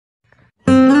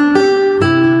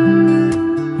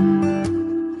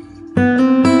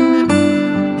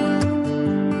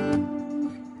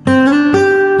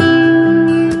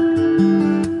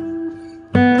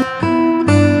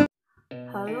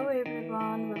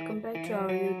to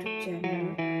our YouTube channel.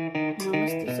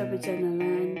 Namaste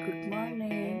सबैजनालाई and good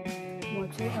morning. म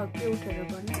चाहिँ अघि उठेर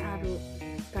पनि आलु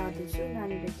काट्दैछु.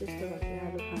 नानीले त्यस्तो गरी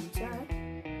आलु खान्छ.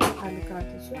 आलु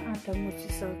काट्दैछु. आटा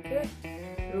मुछिसके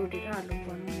रोटी र आलु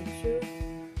बनाउँछु.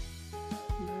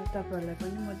 र तपाईहरुलाई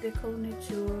पनि म देखाउने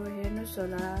छु. हेर्नुस्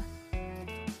होला.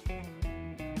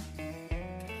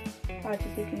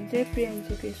 आजदेखि चाहिँ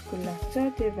प्रियन्सीको स्कुल लाग्छ.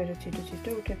 त्यही भएर छिटो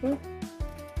छिटो उठेको.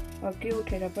 अघि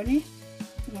उठेर पनि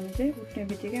अनि चाहिँ उठ्ने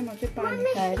बित्तिकै म चाहिँ पानी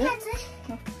खाएर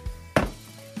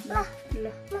ल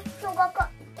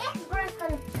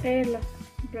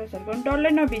ब्रसहरु पनि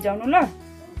डल्लै नभिजाउनु ल.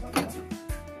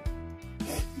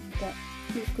 अन्त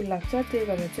स्कुल लाग्छ. त्यही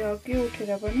भएर चाहिँ अघि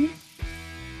उठेर पनि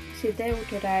सिधै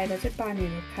उठेर आएर चाहिँ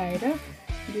पानीहरू खाएर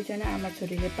दुईजना आमा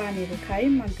छोरीले पानीहरू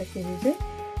खायौँ. अन्तखेरि चाहिँ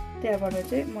त्यहाँबाट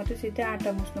चाहिँ म चाहिँ सिधै आटा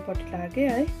मुस्नुपट्टि लागेँ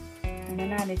है. अन्त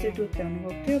नानी चाहिँ दुध ल्याउनु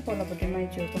गएको थियो पल्लोपट्टि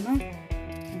माइजूकोमा.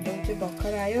 अन्त ऊ चाहिँ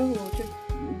भर्खर आयो. ऊ चाहिँ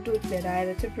दुध लिएर आएर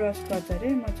चाहिँ ब्रस गर्छ अरे.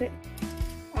 म चाहिँ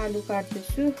आलु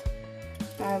काट्दैछु.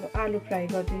 आलु फ्राई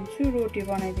गरिदिन्छु. रोटी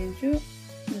बनाइदिन्छु.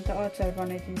 अन्त अचार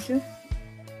बनाइदिन्छु.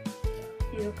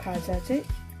 यो खाजा चाहिँ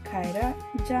खाएर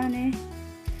जाने.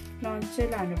 लन्च चाहिँ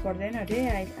लानु पर्दैन अरे.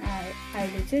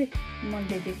 अहिले चाहिँ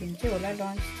मन्डेदेखि चाहिँ होला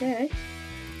लन्च चाहिँ है.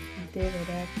 त्यही भएर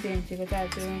प्रियन्सीको चाहिँ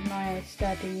आज नयाँ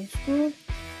स्टार्टिङ स्कुल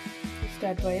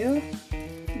स्टार्ट भयो.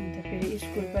 अन्त फेरि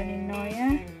स्कुल पनि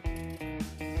नयाँ.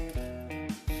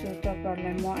 सो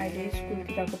तपाईहरुलाई म अहिले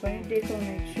स्कुलतिरको पनि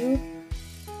देखाउने छु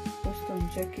कस्तो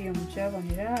हुन्छ के हुन्छ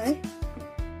भनेर है.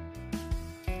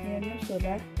 हेर्नुस्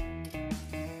होला.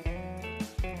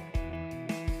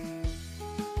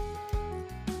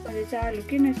 अहिले चाहिँ आलु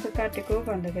किन यस्तो काटेको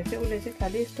भन्दाखेरि चाहिँ उसले चाहिँ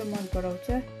खालि यस्तो मन पराउँछ.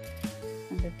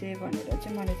 अन्त त्यही भनेर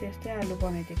चाहिँ मैले चाहिँ यस्तै आलु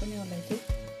बनाइदिएको नि उसलाई चाहिँ.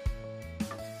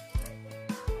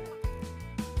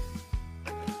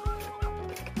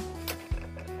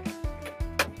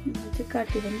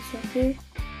 काटी पनि सके.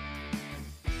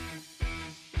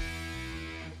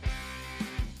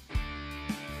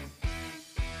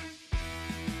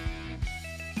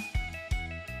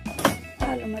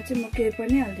 आलुमा चाहिँ म केही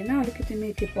पनि हाल्दिनँ. अलिकति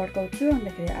मेथी पड्काउँछु.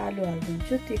 अन्तखेरि आलु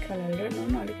हालिदिन्छु. तिखा हालेर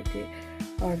नुन अलिकति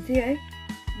हर्दी है.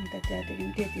 अन्त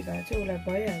त्यहाँदेखि त्यति भएर चाहिँ उसलाई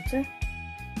भइहाल्छ.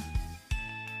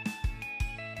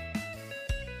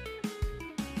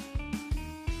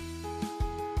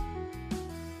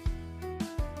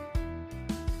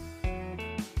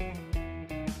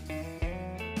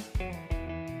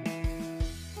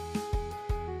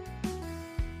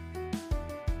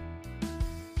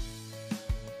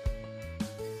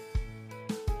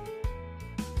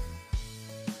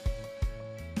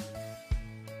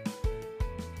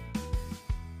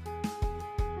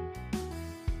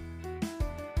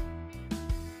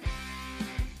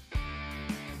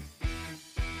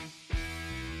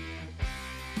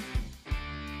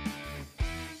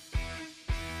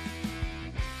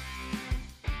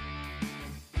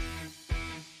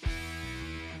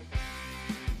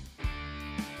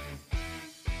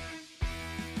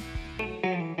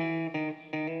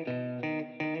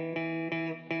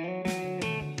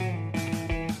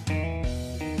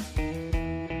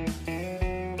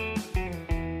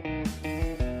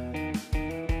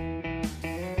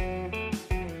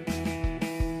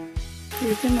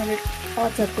 यो चाहिँ मैले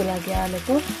अचारको लागि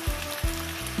हालेको.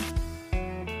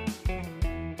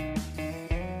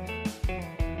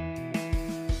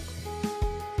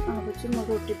 अब चाहिँ म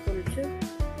रोटी पोल्छु.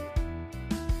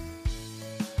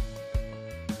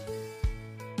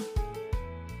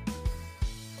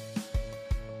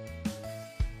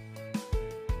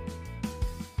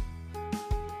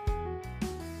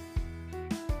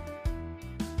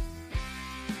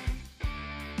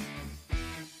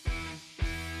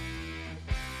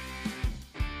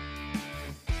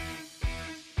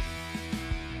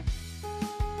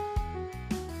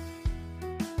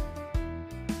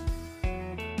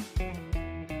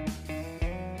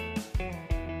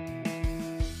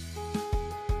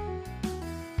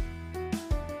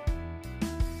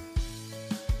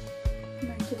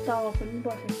 तावा पनि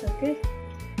बसिसके.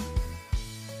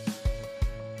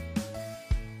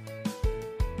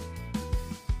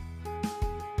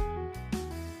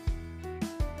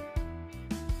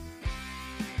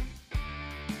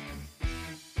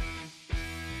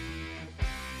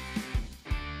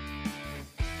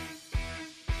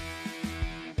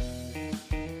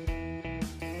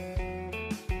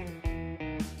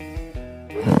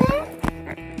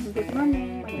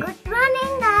 Good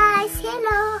morning guys.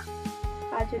 हेलो.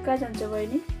 आज कहाँ जान्छ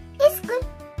बहिनी? स्कुल.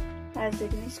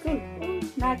 आजदेखि स्कुल.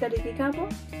 नागरीकी कहाँ पो?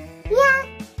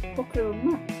 यहाँ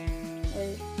पोखरीमा. ए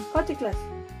कति क्लास?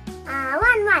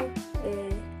 1 1. ए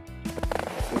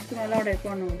स्कुलमा लडाइँ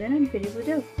पर्नु हुँदैन नि फेरि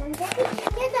बुझ्यौ?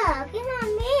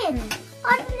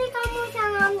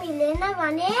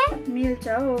 मिल्छ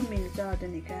हो, मिल्छ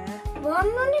अदनिका।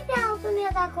 भन्नु नि त्यहाँ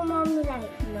सुनेताको मम्मीलाई।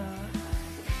 ल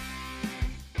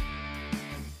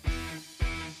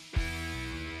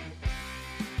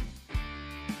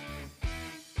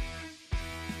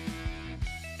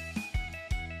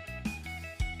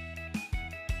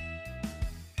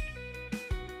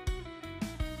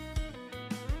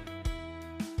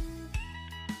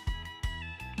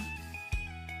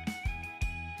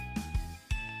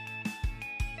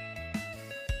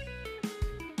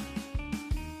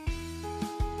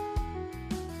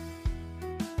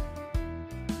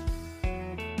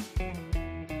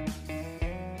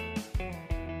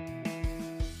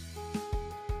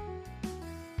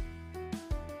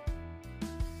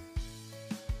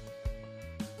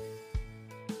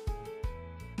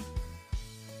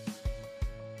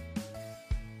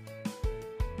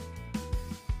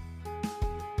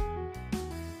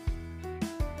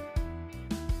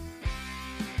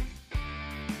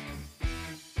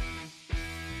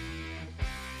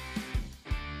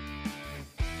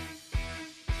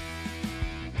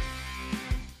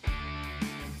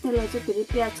यसलाई चाहिँ फेरि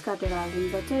प्याज काटेर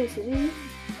हालिदिनुपर्छ यसरी।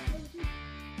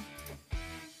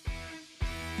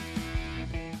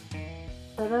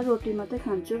 तर रोटी मात्रै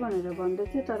खान्छु भनेर भन्दै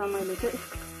थियो, तर मैले चाहिँ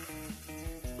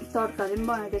तरकारी पनि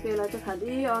बनाइदिएको। यसलाई चाहिँ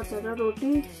खालि अचार र रोटी,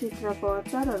 सिक्राको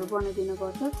अचारहरू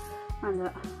बनाइदिनुपर्छ। अन्त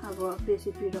अब बेसी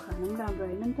पिरो खानु पनि राम्रो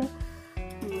होइन नि त।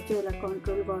 म चाहिँ यसलाई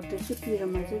कन्ट्रोल गर्दैछु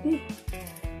पिरोमा चाहिँ कि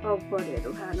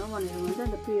अगबडीहरू खानु भनेर भन्छ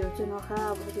नि त, पिरो चाहिँ नखा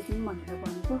अबदेखि भनेर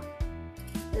भनेको।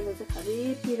 यसले चाहिँ खालि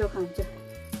पिरो खान्छ।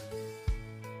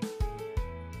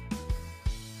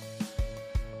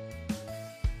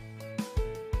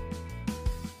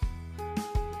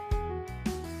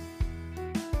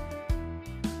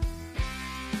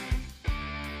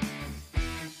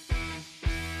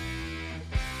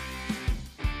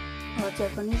 अचार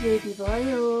पनि रेडी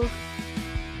भयो।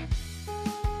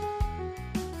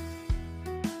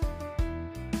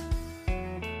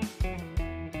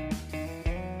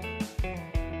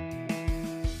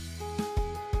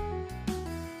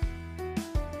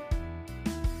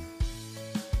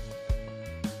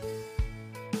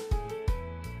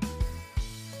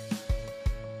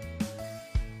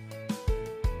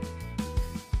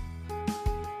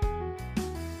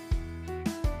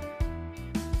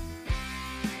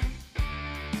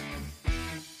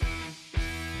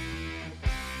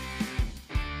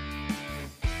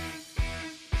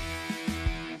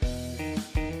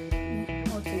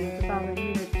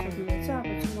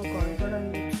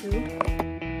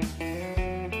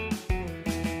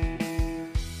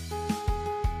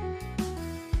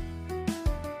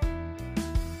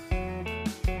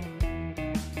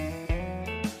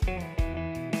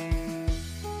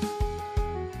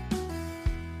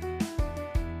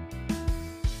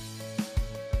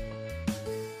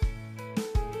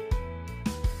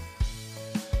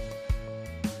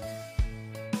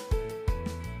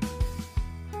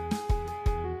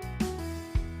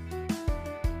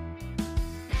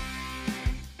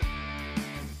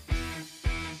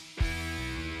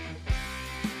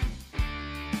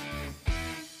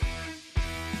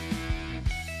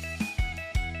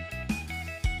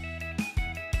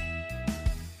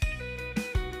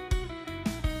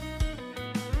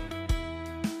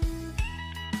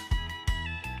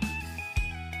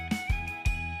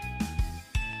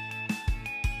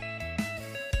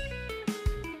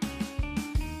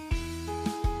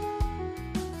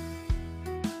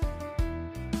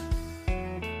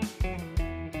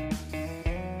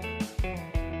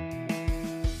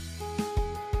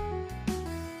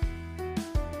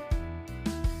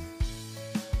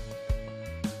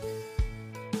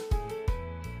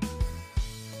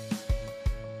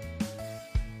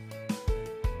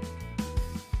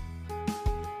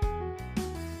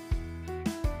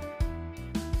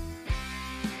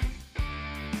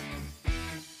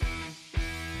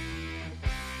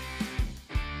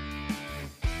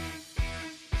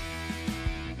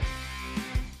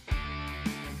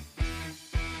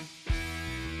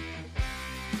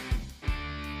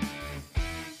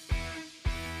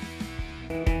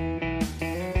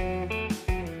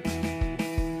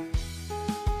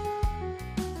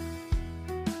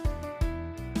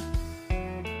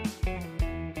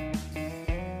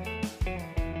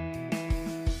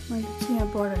 यहाँ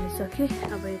बढाइसकेँ,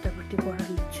 अब यतापट्टि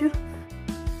बढाइदिन्छु।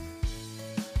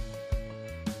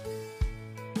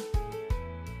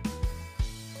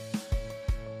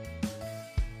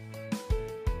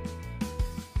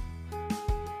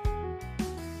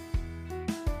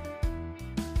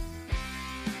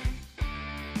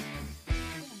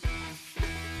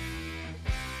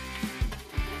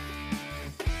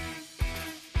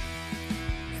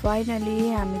 फाइनली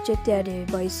हामी चाहिँ तयारी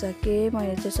भइसके।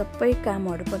 मैले चाहिँ सबै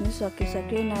कामहरू पनि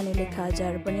सकिसकेँ। नानीले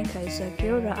खाजाहरू पनि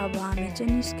खाइसक्यो र अब हामी चाहिँ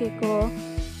निस्केको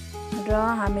र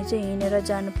हामी चाहिँ हिँडेर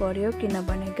जानु पर्यो,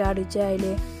 किनभने गाडी चाहिँ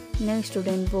अहिले नेक्स्ट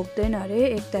स्टुडेन्ट बोक्दैन अरे,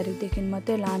 1 तारिकदेखि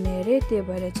मात्रै लाने अरे। त्यही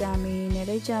भएर चाहिँ हामी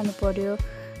हिँडेरै जानु पर्यो।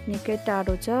 निकै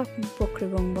टाढो छ पोखरी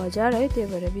बजार है, त्यही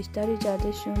भएर बिस्तारै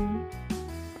जाँदैछौँ।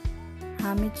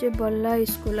 हामी चाहिँ बल्ल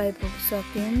स्कुल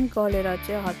आइपुगिसक्यौँ। गलेर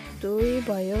चाहिँ हत्तुई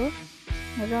भयो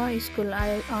र स्कुल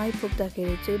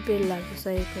आइपुग्दाखेरि चाहिँ बेल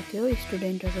लागिसकेको थियो।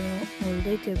 स्टुडेन्टहरू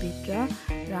हुँदै थियो भित्र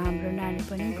र हाम्रो नानी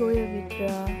पनि गयो भित्र।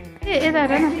 यता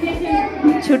हेर न,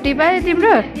 छुट्टी पायो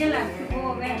तिम्रो?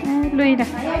 लुइन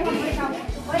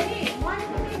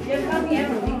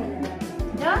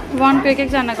 1 को 1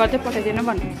 जना गर्दै पठाइदिनु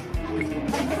भन्नु।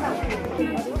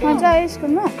 मजा आयो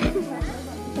स्कुलमा?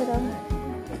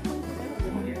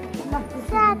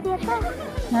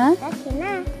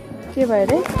 के भयो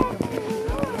रे?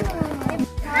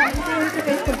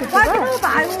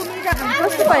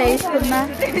 कस्तो भयो स्कुलमा?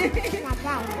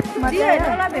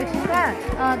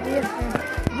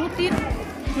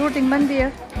 रुटिन पनि दियो।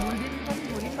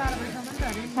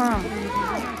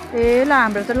 ए ल,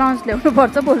 हाम्रो त लन्च ल्याउनु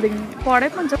पर्छ भोलिदेखि, पढाइ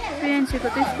पनि छ। प्रियन्सीको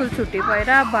त स्कुल छुट्टी भएर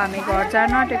अब हामी घर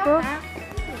जान आँटेको।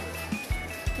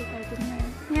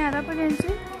 यहाँ आएर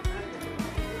प्रियन्सी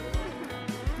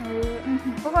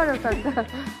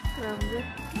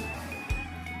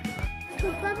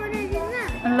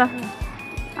ल,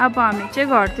 अब हामी चाहिँ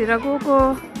घरतिर गएको।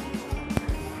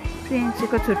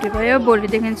 प्रियन्सीको छुट्टी भयो,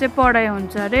 भोलिदेखि चाहिँ पढाइ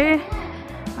हुन्छ अरे।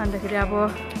 अन्तखेरि अब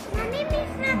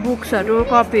बुक्सहरू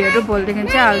कपीहरू भोलिदेखि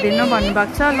चाहिँ हालिदिनु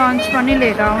भन्नुभएको छ। लन्च पनि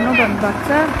लिएर आउनु भन्नुभएको छ।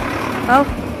 हौ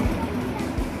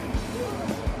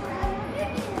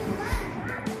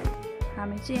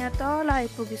हामी चाहिँ यहाँ तल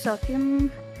आइपुगिसक्यौँ।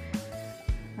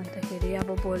 अन्तखेरि अब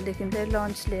भोलिदेखि चाहिँ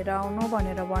लन्च लिएर आउनु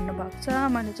भनेर भन्नुभएको छ।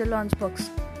 मैले चाहिँ लन्च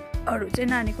बक्सहरू चाहिँ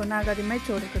नानीको नागरीमै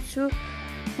छोडेको छु।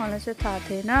 मलाई चाहिँ थाहा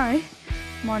थिएन है,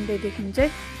 मन्डेदेखि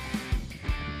चाहिँ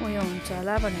उयो हुन्छ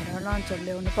होला भनेर, लन्चहरू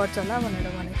ल्याउनु पर्छ होला भनेर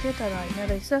भनेको थिएँ, तर होइन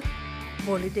रहेछ,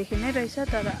 भोलिदेखि नै रहेछ।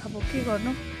 तर अब के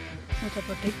गर्नु,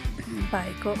 उतापट्टि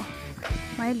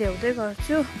भाइकोमै ल्याउँदै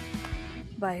गर्छु,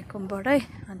 भाइकोबाटै।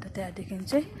 अन्त त्यहाँदेखि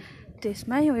चाहिँ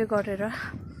त्यसमै उयो गरेर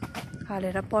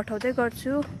हालेर पठाउँदै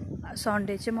गर्छु।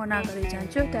 सन्डे चाहिँ म नागरी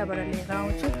जान्छु, त्यहाँबाट लिएर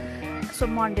आउँछु। सो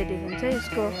मन्डेदेखि चाहिँ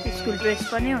यसको स्कुल ड्रेस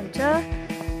पनि हुन्छ,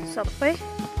 सबै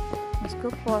यसको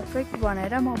पर्फेक्ट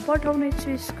बनाएर म पठाउने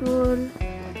छु स्कुल।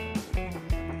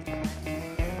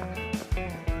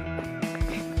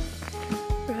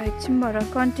 एकछिनबाट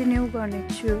कन्टिन्यू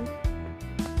गर्नेछु।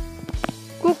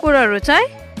 कुकुरहरू चाहिँ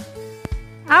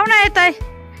आऊ न यता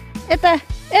यता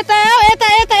यता यता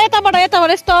यता यताबाट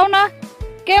यस्तो आऊ न,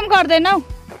 केम गर्दैनौ?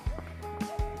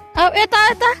 अब यता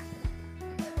यता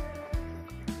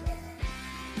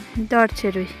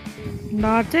डर्छेरुई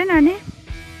डर्छ नानी।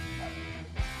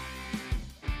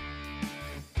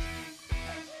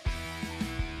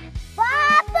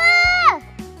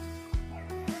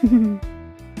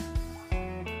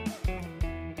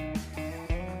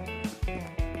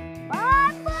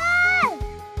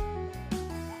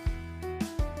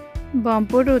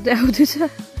 बम्पुर हुँदै आउँदैछ।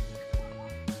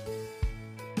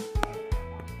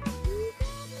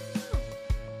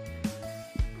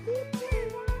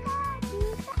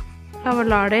 अब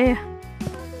लडे,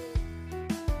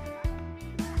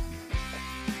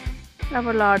 अब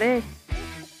लडे,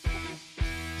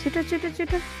 छिटो छिटो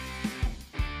छिटो।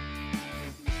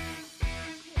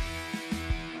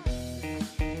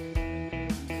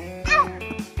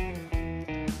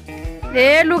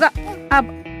 ए लुगा। अब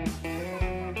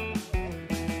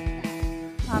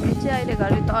हामी चाहिँ अहिले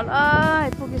घरि तल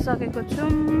आइपुगिसकेको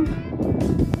छौँ।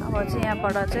 अब चाहिँ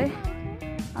यहाँबाट चाहिँ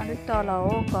अलिक तल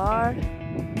हो घर।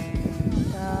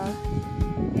 अन्त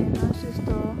हेर्नुहोस्,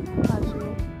 यस्तो आज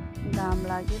घाम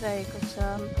लागिरहेको छ,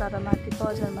 तर माथि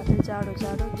बजारमा चाहिँ जाडो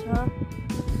जाडो छ।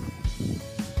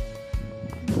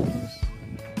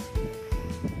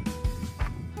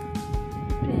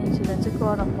 प्रियन्सीलाई चाहिँ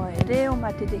गरम भयो अरे, ऊ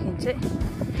माथिदेखि चाहिँ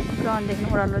ग्राउन्डदेखि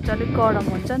ओह्रालो चाहिँ अलिक गरम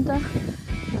हुन्छ नि त,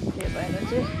 त्यही भएर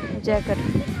चाहिँ ज्याकेट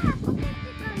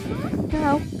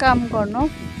काम गर्नु,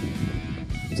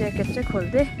 ज्याकेट चाहिँ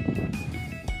खोल्दै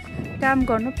काम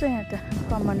गर्नु त यहाँ त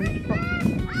कमान।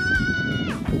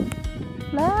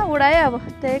 ल उडायो, अब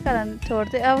त्यही कारण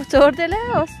छोड्दै, अब छोड्दै ल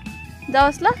होस्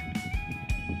जाओस् ल।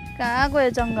 कहाँ गयो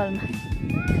जङ्गलमा?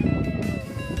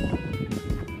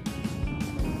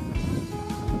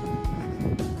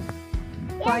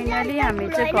 फाइनली हामी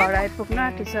चाहिँ घर आइपुग्न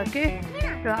आँटिसक्यो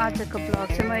र आजको ब्लग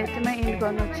चाहिँ म यतिमै इन्ड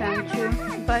गर्न चाहन्छु।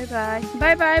 By by.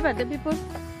 बाई बाई भन्दै Bipul.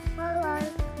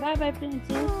 By by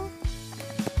Princy.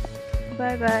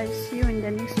 Bye bye. See you in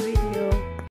the next video.